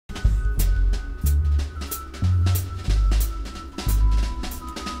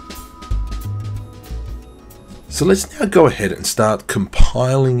So let's now go ahead and start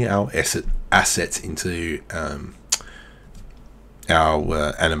compiling our assets into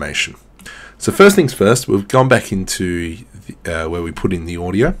our animation. So first things first, we've gone back into where we put in the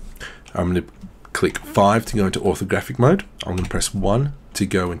audio. I'm going to click 5 to go into orthographic mode. I'm going to press 1 to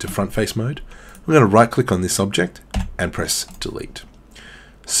go into front face mode. I'm going to right click on this object and press delete.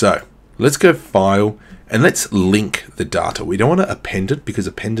 So let's go file and let's link the data. We don't want to append it because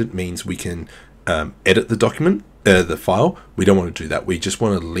append it means we can edit the document, the file. We don't want to do that. We just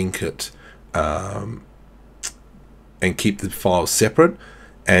want to link it and keep the file separate.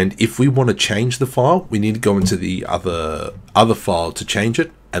 And if we want to change the file, we need to go into the other file to change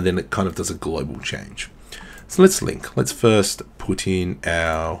it, and then it kind of does a global change. So let's link. Let's first put in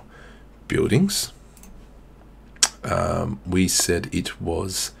our buildings. We said it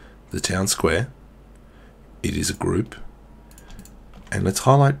was the town square. It is a group. And let's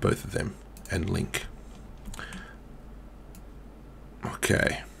highlight both of them and link.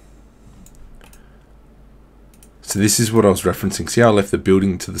 Okay. So this is what I was referencing. See how I left the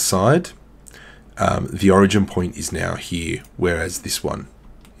building to the side? The origin point is now here, whereas this one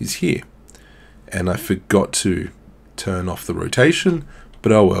is here. And I forgot to turn off the rotation,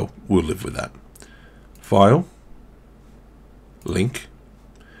 but oh well, we'll live with that. File, link.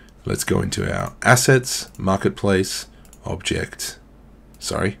 Let's go into our assets, marketplace, object,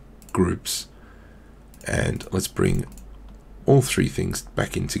 groups, and let's bring all three things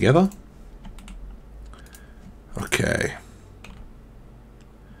back in together. Okay.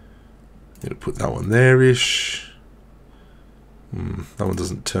 I'm going to put that one there-ish. That one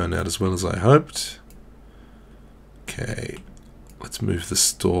doesn't turn out as well as I hoped. Okay. Let's move the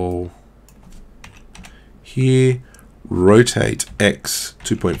stall here. Rotate X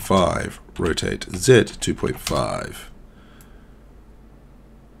 2.5. Rotate Z 2.5.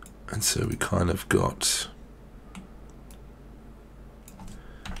 And so we kind of got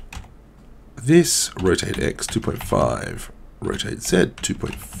this, rotate X 2.5, rotate Z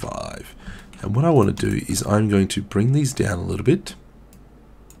 2.5. And what I want to do is I'm going to bring these down a little bit.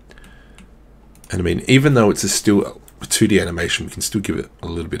 And I mean, even though it's still a 2D animation, we can still give it a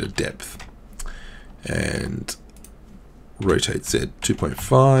little bit of depth. And rotate Z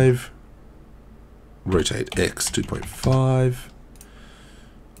 2.5, rotate X 2.5.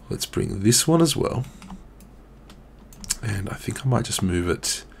 Let's bring this one as well. And I think I might just move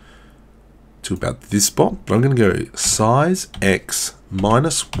it to about this spot, but I'm going to go size X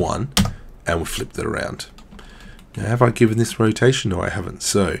 -1 and we'll flip that around. Now, have I given this rotation? No, I haven't.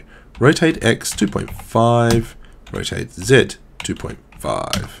 So rotate X 2.5, rotate Z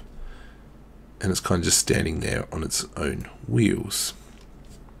 2.5. And it's kind of just standing there on its own wheels,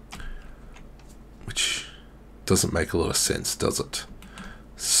 which doesn't make a lot of sense, does it?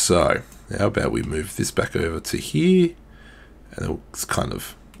 So how about we move this back over to here, and it's kind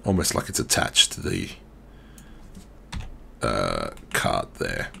of almost like it's attached to the cart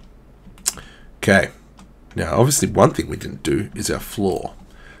there. Okay, now obviously one thing we didn't do is our floor.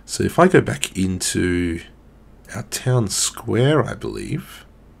 So if I go back into our town square, I believe,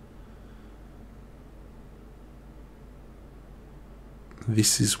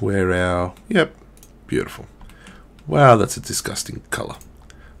 this is where our, yep, beautiful. Wow, that's a disgusting color.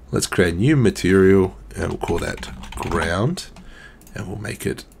 Let's create a new material and we'll call that ground, and we'll make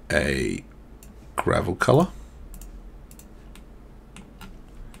it a gravel color.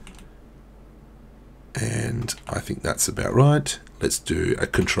 And I think that's about right. Let's do a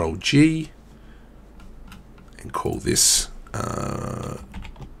Control G and call this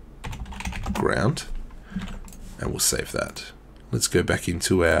ground, and we'll save that. Let's go back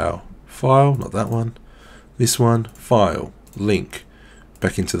into our file, not that one, this one, file, link,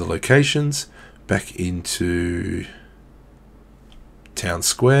 back into the locations, back into town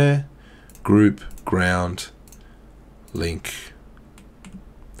square, group, ground, link,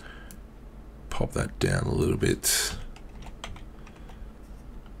 pop that down a little bit,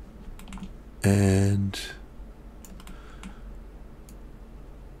 and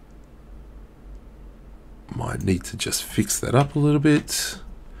might need to just fix that up a little bit.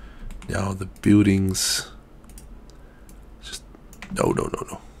 Now the buildings, just no,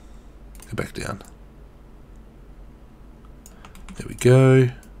 go back down. There we go.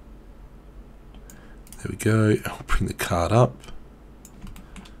 There we go. I'll bring the card up.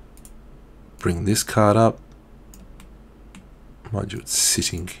 Bring this card up. Mind you, it's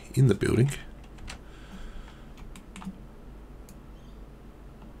sitting in the building.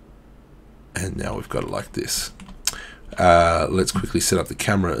 And now we've got it like this. Let's quickly set up the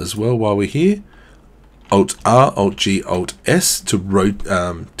camera as well while we're here. Alt R, Alt G, Alt S to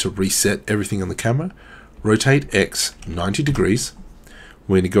reset everything on the camera. rotate X 90 degrees.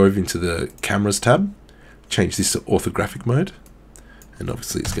 We're going to go over into the cameras tab, change this to orthographic mode, and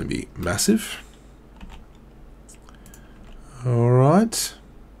obviously it's going to be massive. Alright.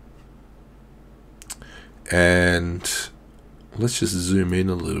 And let's just zoom in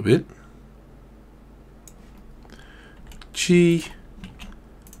a little bit. G,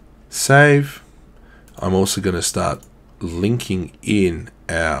 save. I'm also going to start linking in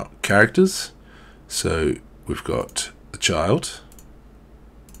our characters. So we've got the child.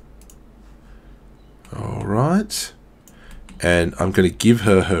 Alright. And I'm going to give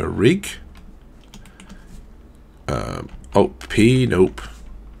her her rig. Alt P, nope.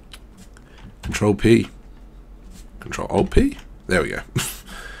 Control P. Control Alt P? There we go.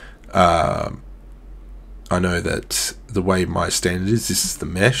 I know that the way my standard is, this is the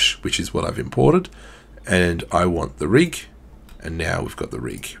mesh, which is what I've imported. And I want the rig. And now we've got the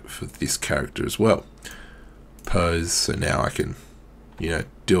rig for this character as well. Pose, so now I can, you know,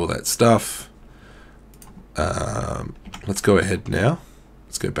 do all that stuff. Let's go ahead now.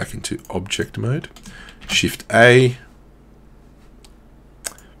 Let's go back into object mode. Shift A.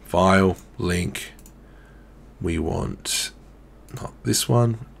 File, link. We want not this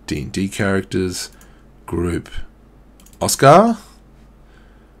one. D&D characters. Group. Oscar.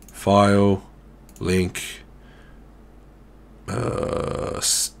 File, link.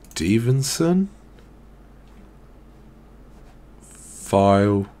 Stevenson.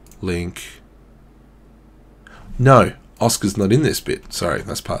 File, link. No, Oscar's not in this bit. Sorry,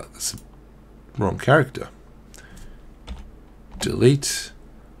 that's the wrong character. Delete.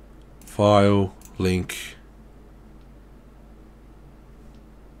 File, link.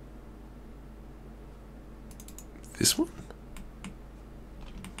 This one?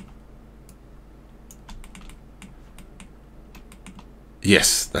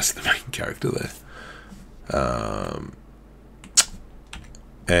 Yes, that's the main character there.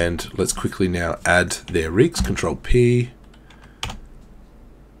 And let's quickly now add their rigs. Control P.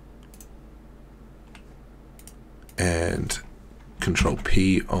 And Control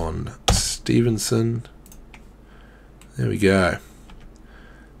P on Stevenson. There we go.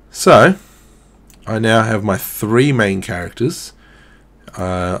 So, I now have my 3 main characters.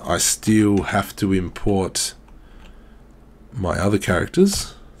 I still have to import my other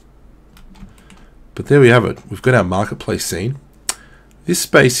characters. But there we have it. We've got our marketplace scene. This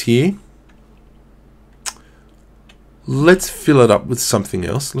space here, let's fill it up with something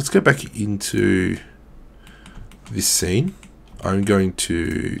else. Let's go back into this scene. I'm going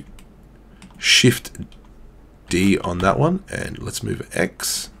to Shift D on that one, and let's move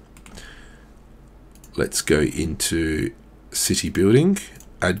X. Let's go into city building,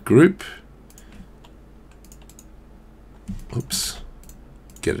 add group. Oops,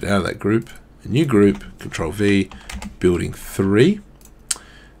 get it out of that group. A new group, Control V, building 3.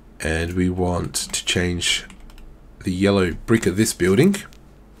 And we want to change the yellow brick of this building.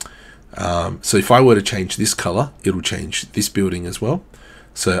 So if I were to change this color, it'll change this building as well.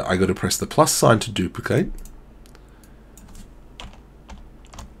 So I got to press the plus sign to duplicate.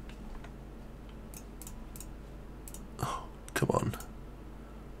 Oh, come on.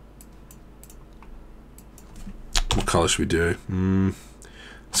 What color should we do?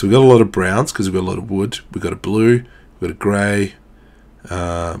 So we've got a lot of browns because we've got a lot of wood. We've got a blue, we've got a grey.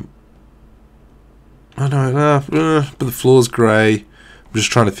 But the floor's grey. I'm just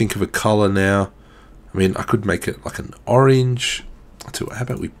trying to think of a colour now. I mean, I could make it like an orange. I'll tell you what, how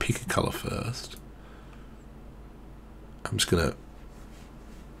about we pick a colour first? I'm just gonna...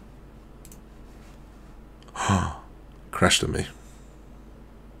 crashed on me.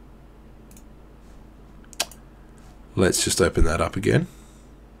 Let's just open that up again.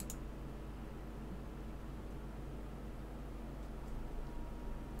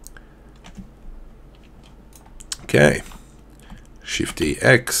 Okay, Shift D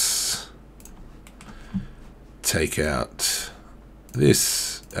X, take out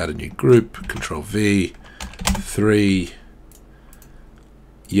this, add a new group, Control V, 3,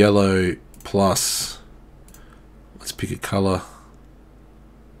 yellow plus, let's pick a color.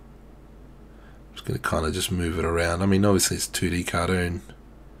 I'm just going to kind of just move it around. I mean, obviously it's 2D cartoon.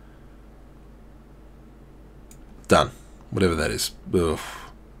 Done, whatever that is. Ugh.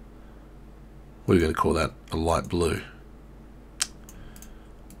 What are you going to call that? A light blue.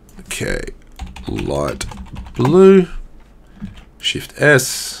 Okay, light blue. Shift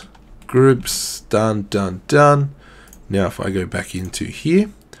S. Groups. Done, done, done. Now if I go back into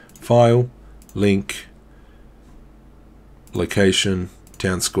here, File, Link, Location,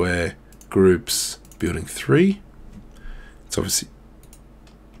 Town Square, Groups, Building 3. It's obviously...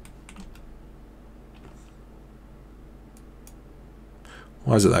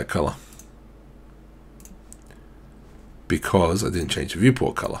 Why is it that color? Because I didn't change the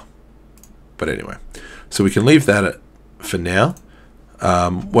viewport color. But anyway, so we can leave that for now.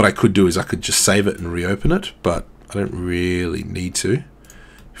 What I could do is I could just save it and reopen it, but I don't really need to.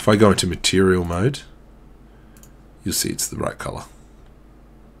 If I go into material mode, you'll see it's the right color.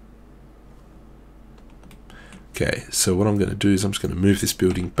 Okay, so what I'm going to do is I'm just going to move this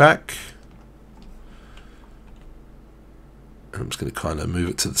building back. And I'm just going to kind of move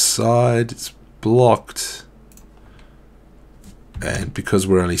it to the side. It's blocked. And because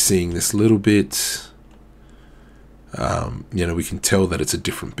we're only seeing this little bit, you know, we can tell that it's a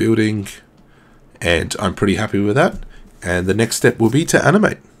different building. And I'm pretty happy with that. And the next step will be to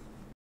animate.